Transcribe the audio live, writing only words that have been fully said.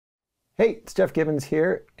Hey, it's Jeff Gibbons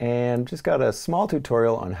here, and just got a small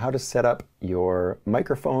tutorial on how to set up your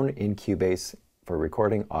microphone in Cubase for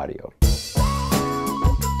recording audio. So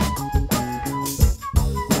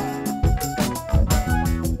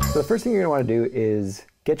the first thing you're going to want to do is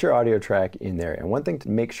get your audio track in there. And one thing to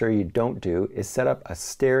make sure you don't do is set up a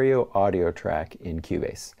stereo audio track in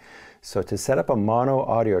Cubase. So to set up a mono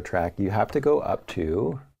audio track, you have to go up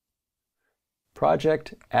to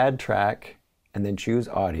Project, Add Track, and then choose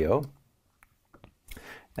Audio.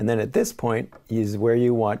 And then at this point is where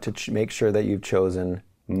you want to make sure that you've chosen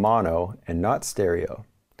mono and not stereo.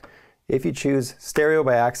 If you choose stereo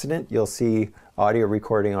by accident, you'll see audio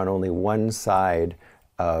recording on only one side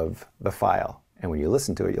of the file. And when you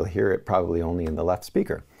listen to it, you'll hear it probably only in the left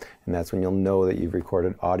speaker. And that's when you'll know that you've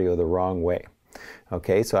recorded audio the wrong way.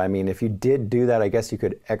 Okay, so I mean, if you did do that, I guess you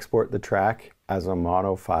could export the track as a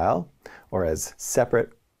mono file or as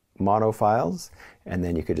separate mono files, and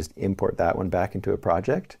then you could just import that one back into a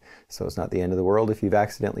project. So it's not the end of the world if you've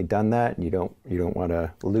accidentally done that and you don't want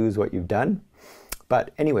to lose what you've done.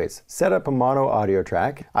 But anyways, set up a mono audio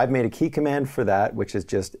track. I've made a key command for that, which is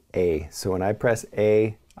just A. So when I press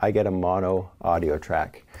A, I get a mono audio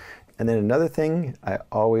track. And then another thing I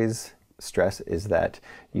always stress is that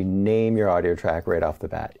you name your audio track right off the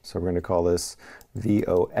bat. So we're going to call this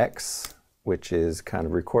VOX, which is kind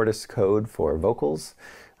of recordist code for vocals.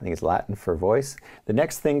 I think it's Latin for voice. The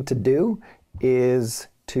next thing to do is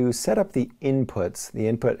to set up the inputs, the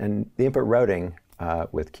input routing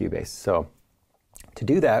with Cubase. So to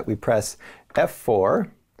do that, we press F4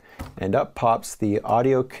 and up pops the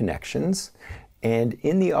audio connections. And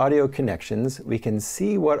in the audio connections, we can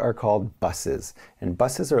see what are called buses. And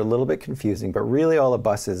buses are a little bit confusing, but really all a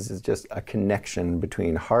bus is just a connection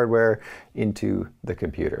between hardware into the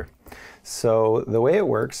computer. So the way it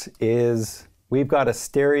works is we've got a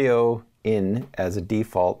stereo in as a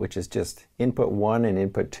default, which is just input 1 and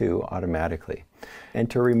input 2 automatically. And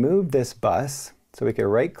to remove this bus, so we can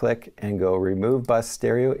right click and go remove bus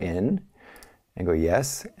stereo in, and go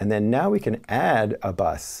yes, and then now we can add a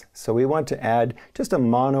bus. So we want to add just a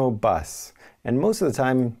mono bus. And most of the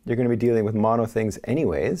time you're going to be dealing with mono things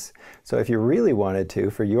anyways. So if you really wanted to,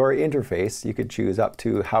 for your interface, you could choose up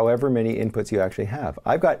to however many inputs you actually have.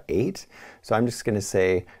 I've got 8, so I'm just going to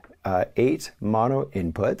say 8 mono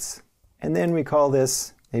inputs, and then we call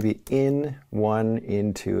this maybe in 1,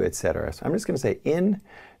 in 2, etc. So I'm just going to say in,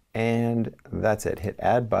 and that's it. Hit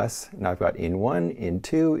add bus. Now I've got in 1, in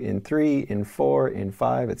 2, in 3, in 4, in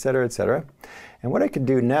 5, etc., etc. And what I could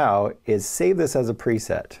do now is save this as a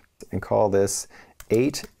preset and call this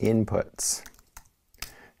 8 inputs.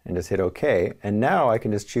 And just hit OK. And now I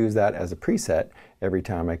can just choose that as a preset every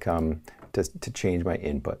time I come to change my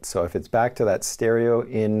input. So if it's back to that stereo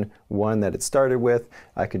in 1 that it started with,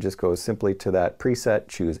 I could just go simply to that preset,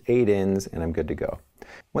 choose 8 ins, and I'm good to go.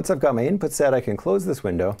 Once I've got my input set, I can close this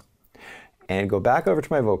window and go back over to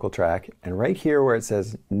my vocal track, and right here where it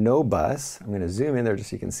says no bus, I'm going to zoom in there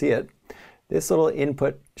just so you can see it. This little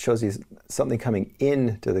input shows you something coming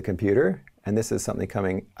into the computer, and this is something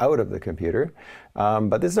coming out of the computer.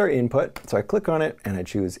 But this is our input, so I click on it and I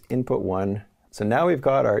choose input 1. So now we've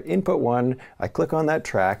got our input 1, I click on that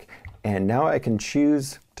track, and now I can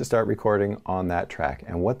choose to start recording on that track.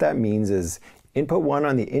 And what that means is input 1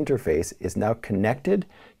 on the interface is now connected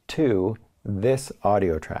to this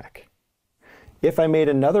audio track. If I made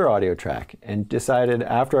another audio track and decided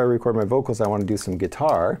after I record my vocals I want to do some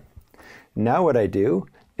guitar, now what I do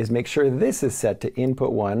is make sure this is set to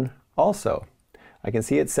input 1 also. I can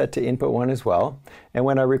see it's set to input 1 as well, and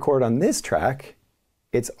when I record on this track,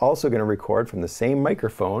 it's also going to record from the same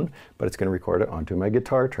microphone, but it's going to record it onto my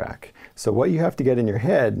guitar track. So what you have to get in your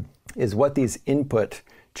head is what these input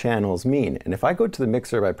channels mean. And if I go to the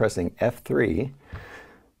mixer by pressing F3,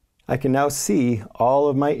 I can now see all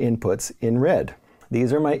of my inputs in red.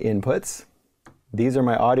 These are my inputs, these are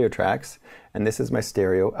my audio tracks, and this is my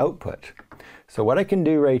stereo output. So what I can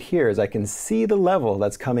do right here is I can see the level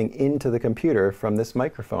that's coming into the computer from this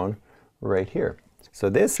microphone right here. So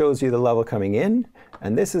this shows you the level coming in,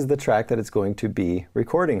 and this is the track that it's going to be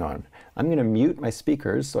recording on. I'm going to mute my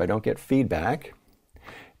speakers so I don't get feedback.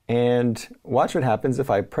 And watch what happens if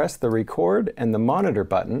I press the record and the monitor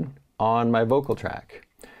button on my vocal track.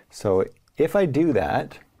 So if I do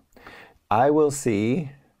that, I will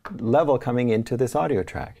see level coming into this audio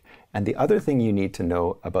track. And the other thing you need to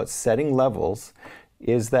know about setting levels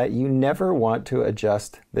is that you never want to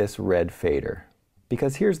adjust this red fader.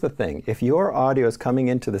 Because here's the thing, if your audio is coming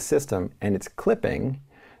into the system and it's clipping,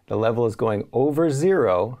 the level is going over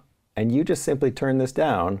 0, and you just simply turn this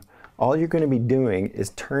down, all you're going to be doing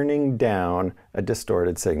is turning down a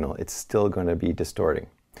distorted signal. It's still going to be distorting.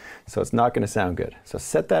 So it's not going to sound good. So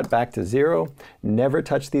set that back to 0. Never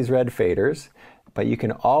touch these red faders, but you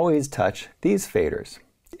can always touch these faders.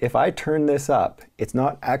 If I turn this up, it's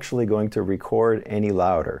not actually going to record any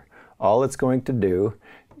louder. All it's going to do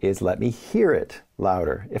is let me hear it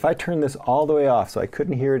louder. If I turn this all the way off so I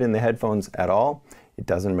couldn't hear it in the headphones at all, it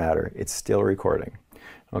doesn't matter. It's still recording.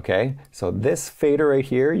 Okay, so this fader right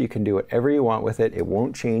here, you can do whatever you want with it. It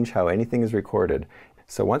won't change how anything is recorded.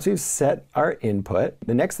 So once we've set our input,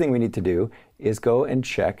 the next thing we need to do is go and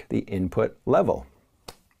check the input level.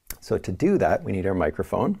 So to do that, we need our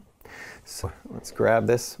microphone. So let's grab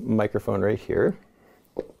this microphone right here.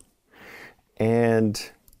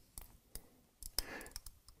 And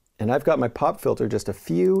I've got my pop filter just a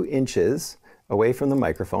few inches away from the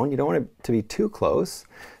microphone. You don't want it to be too close,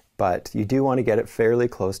 but you do want to get it fairly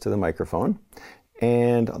close to the microphone.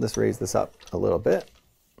 And I'll just raise this up a little bit.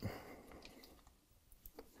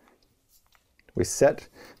 We set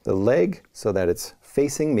the leg so that it's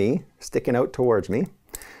facing me, sticking out towards me.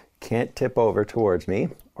 Can't tip over towards me,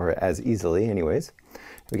 or as easily anyways.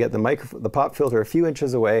 We get the pop filter a few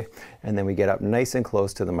inches away, and then we get up nice and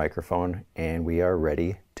close to the microphone, and we are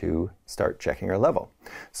ready to start checking our level.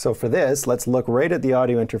 So for this, let's look right at the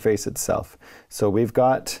audio interface itself. So we've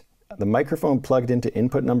got the microphone plugged into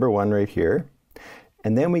input number 1 right here.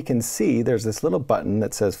 And then we can see there's this little button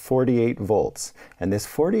that says 48 volts. And this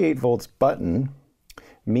 48 volts button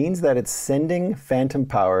means that it's sending phantom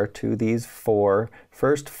power to these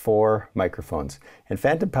first four microphones. And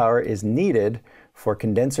phantom power is needed for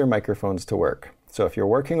condenser microphones to work. So if you're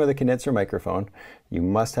working with a condenser microphone, you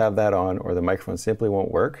must have that on or the microphone simply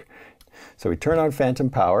won't work. So we turn on phantom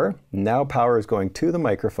power. Now power is going to the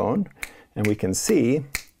microphone, and we can see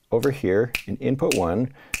over here in input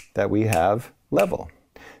 1 that we have level.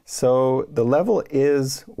 So the level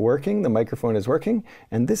is working, the microphone is working,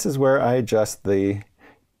 and this is where I adjust the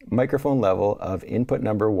microphone level of input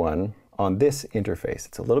number 1 on this interface.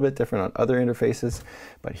 It's a little bit different on other interfaces,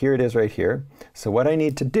 but here it is right here. So what I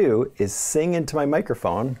need to do is sing into my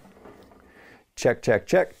microphone, check, check,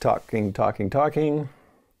 check, talking, talking, talking,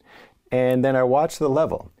 and then I watch the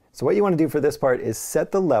level. So what you want to do for this part is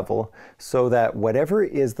set the level so that whatever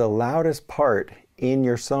is the loudest part in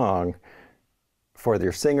your song for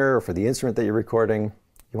your singer or for the instrument that you're recording,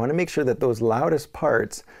 you want to make sure that those loudest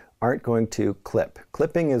parts aren't going to clip.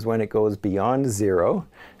 Clipping is when it goes beyond 0.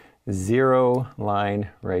 0 line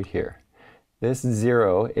right here. This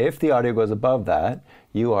 0, if the audio goes above that,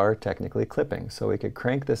 you are technically clipping. So we could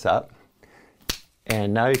crank this up,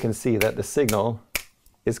 and now you can see that the signal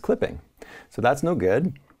is clipping. So that's no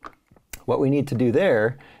good. What we need to do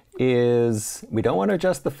there is we don't want to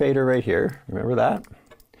adjust the fader right here. Remember that?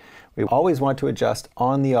 We always want to adjust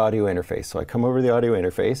on the audio interface. So I come over the audio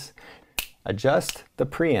interface, adjust the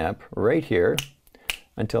preamp right here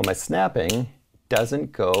until my snapping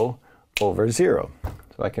doesn't go over 0.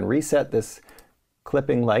 So I can reset this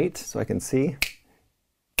clipping light so I can see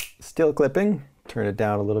still clipping, turn it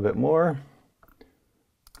down a little bit more,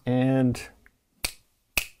 and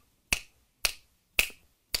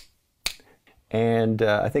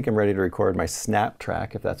I think I'm ready to record my snap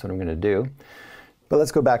track if that's what I'm going to do. But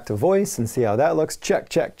let's go back to voice and see how that looks. Check,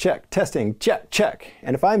 check, check, testing, check, check.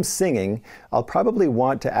 And if I'm singing, I'll probably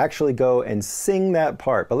want to actually go and sing that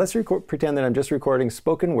part. But let's pretend that I'm just recording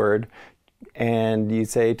spoken word, and you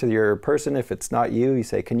say to your person, if it's not you, you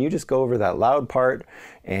say, can you just go over that loud part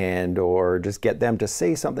or just get them to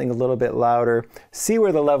say something a little bit louder, see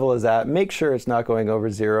where the level is at, make sure it's not going over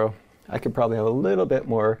 0. I could probably have a little bit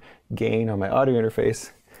more gain on my audio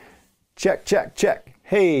interface. Check, check, check.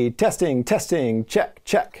 Hey, testing, testing, check,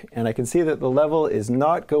 check. And I can see that the level is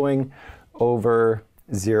not going over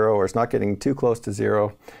 0, or it's not getting too close to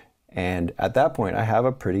 0. And at that point, I have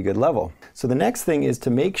a pretty good level. So the next thing is to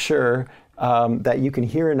make sure that you can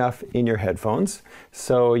hear enough in your headphones.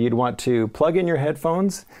 So you'd want to plug in your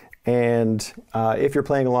headphones, and if you're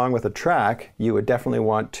playing along with a track, you would definitely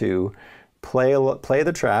want to play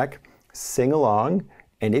the track, sing along,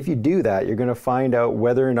 and if you do that, you're going to find out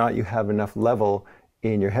whether or not you have enough level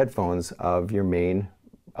in your headphones of your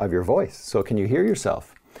voice. So can you hear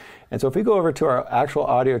yourself? And so if we go over to our actual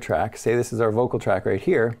audio track, say this is our vocal track right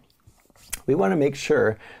here, we want to make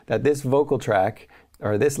sure that this vocal track,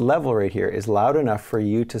 or this level right here, is loud enough for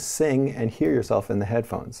you to sing and hear yourself in the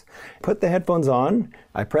headphones. Put the headphones on,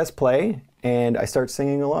 I press play, and I start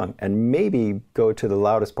singing along. And maybe go to the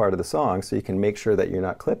loudest part of the song so you can make sure that you're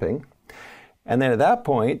not clipping. And then at that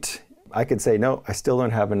point, I could say, no, I still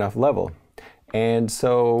don't have enough level. And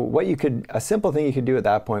so a simple thing you could do at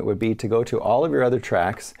that point would be to go to all of your other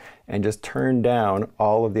tracks and just turn down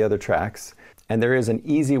all of the other tracks And there is an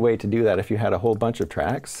easy way to do that if you had a whole bunch of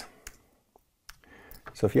tracks.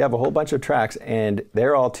 So if you have a whole bunch of tracks and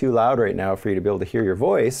they're all too loud right now for you to be able to hear your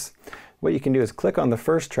voice, what you can do is click on the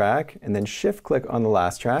first track and then shift click on the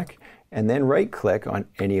last track and then right click on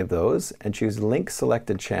any of those and choose Link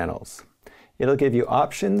Selected Channels. It'll give you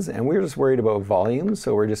options, and we're just worried about volume,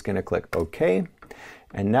 so we're just going to click OK.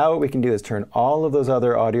 And now what we can do is turn all of those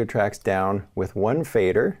other audio tracks down with one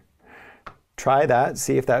fader. Try that,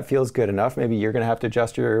 see if that feels good enough. Maybe you're going to have to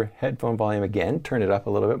adjust your headphone volume again, turn it up a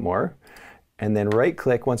little bit more, and then right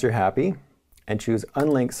click once you're happy and choose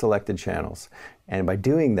Unlink Selected Channels. And by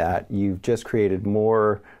doing that, you've just created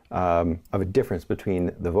more of a difference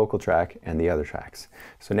between the vocal track and the other tracks.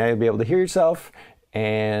 So now you'll be able to hear yourself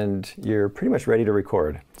and you're pretty much ready to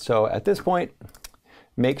record. So at this point,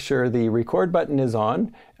 make sure the record button is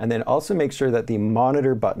on, and then also make sure that the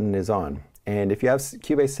monitor button is on. And if you have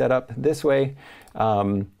Cubase set up this way,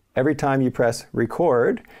 every time you press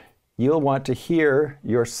record, you'll want to hear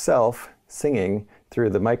yourself singing through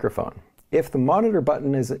the microphone. If the monitor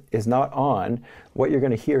button is not on, what you're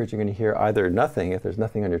going to hear is you're going to hear either nothing, if there's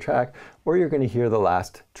nothing on your track, or you're going to hear the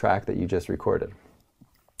last track that you just recorded.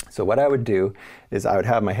 So what I would do is I would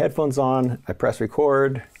have my headphones on, I press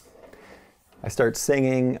record, I start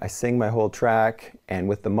singing, I sing my whole track, and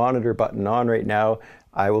with the monitor button on right now,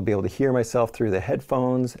 I will be able to hear myself through the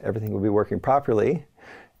headphones, everything will be working properly,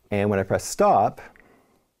 and when I press stop,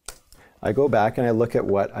 I go back and I look at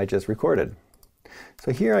what I just recorded.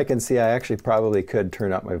 So here I can see I actually probably could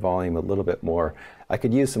turn up my volume a little bit more. I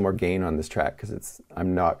could use some more gain on this track because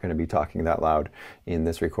I'm not going to be talking that loud in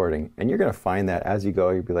this recording. And you're going to find that as you go,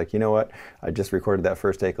 you'll be like, you know what, I just recorded that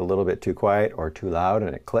first take a little bit too quiet or too loud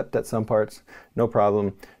and it clipped at some parts. No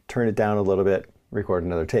problem, turn it down a little bit, record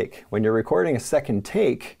another take. When you're recording a second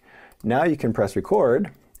take, now you can press record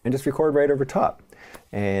and just record right over top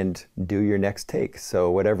and do your next take.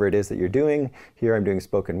 So whatever it is that you're doing, here I'm doing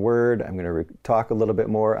spoken word, I'm going to talk a little bit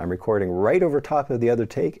more, I'm recording right over top of the other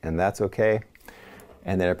take, and that's okay.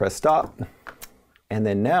 And then I press stop. And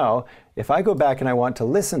then now, if I go back and I want to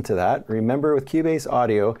listen to that, remember with Cubase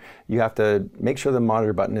Audio, you have to make sure the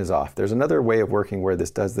monitor button is off. There's another way of working where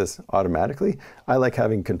this does this automatically. I like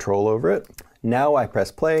having control over it. Now I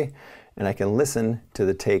press play, and I can listen to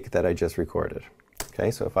the take that I just recorded.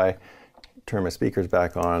 Okay, so if I turn my speakers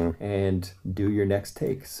back on and do your next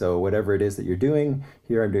take. So whatever it is that you're doing,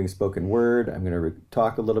 here I'm doing spoken word, I'm going to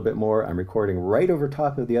talk a little bit more, I'm recording right over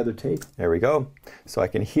top of the other take. There we go. So I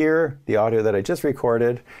can hear the audio that I just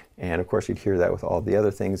recorded, and of course you'd hear that with all the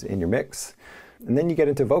other things in your mix. And then you get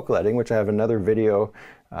into vocal editing, which I have another video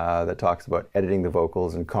that talks about editing the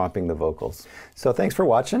vocals and comping the vocals. So thanks for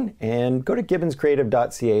watching, and go to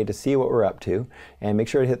gibbonscreative.ca to see what we're up to, and make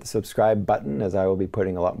sure to hit the subscribe button as I will be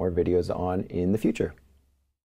putting a lot more videos on in the future.